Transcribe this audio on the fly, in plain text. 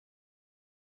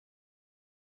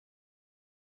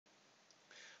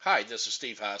Hi, this is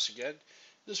Steve Haas again. In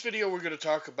this video, we're going to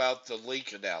talk about the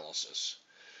link analysis.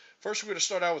 First, we're going to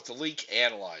start out with the link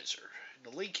analyzer. In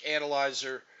the link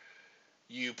analyzer,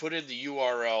 you put in the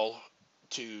URL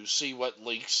to see what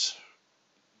links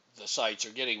the sites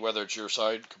are getting, whether it's your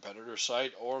site, competitor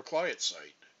site, or client site.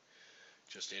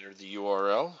 Just enter the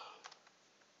URL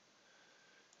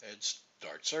and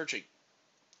start searching.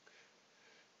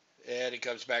 And it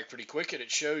comes back pretty quick, and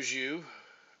it shows you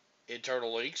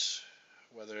internal links,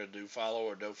 whether a do follow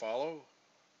or no follow.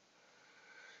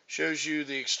 Shows you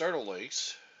the external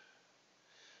links,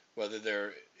 whether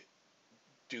they're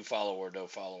do follow or no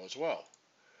follow as well.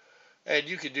 And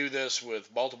you can do this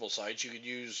with multiple sites. You can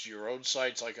use your own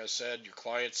sites, like I said, your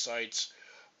client sites,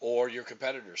 or your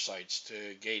competitor sites to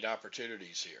gain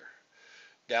opportunities here.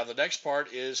 Now, the next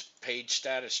part is page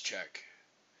status check.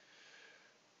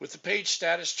 With the page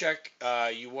status check,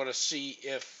 you want to see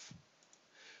if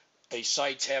a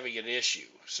site's having an issue.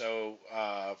 So,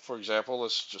 for example,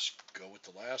 let's just go with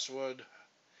the last one,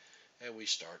 and we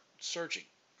start searching.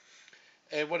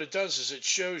 And what it does is it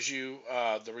shows you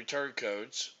the return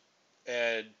codes,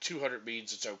 and 200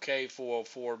 means it's okay,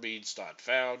 404 means not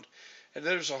found, and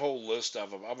there's a whole list of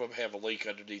them. I'm going to have a link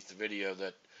underneath the video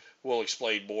that will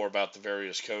explain more about the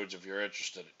various codes if you're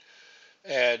interested.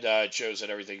 And it shows that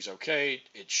everything's okay.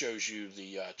 It shows you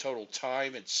the total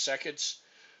time in seconds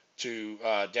to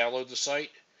download the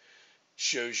site.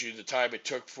 Shows you the time it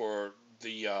took for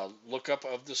the lookup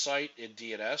of the site in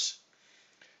DNS,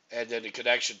 and then the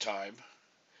connection time,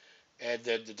 and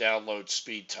then the download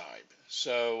speed time.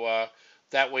 So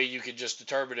that way you can just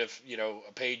determine if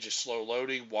a page is slow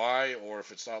loading, why, or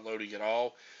if it's not loading at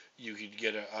all. You can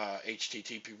get a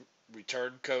HTTP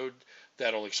return code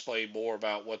that'll explain more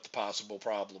about what the possible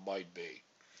problem might be.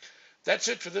 That's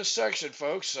it for this section,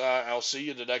 folks. I'll see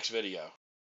you in the next video.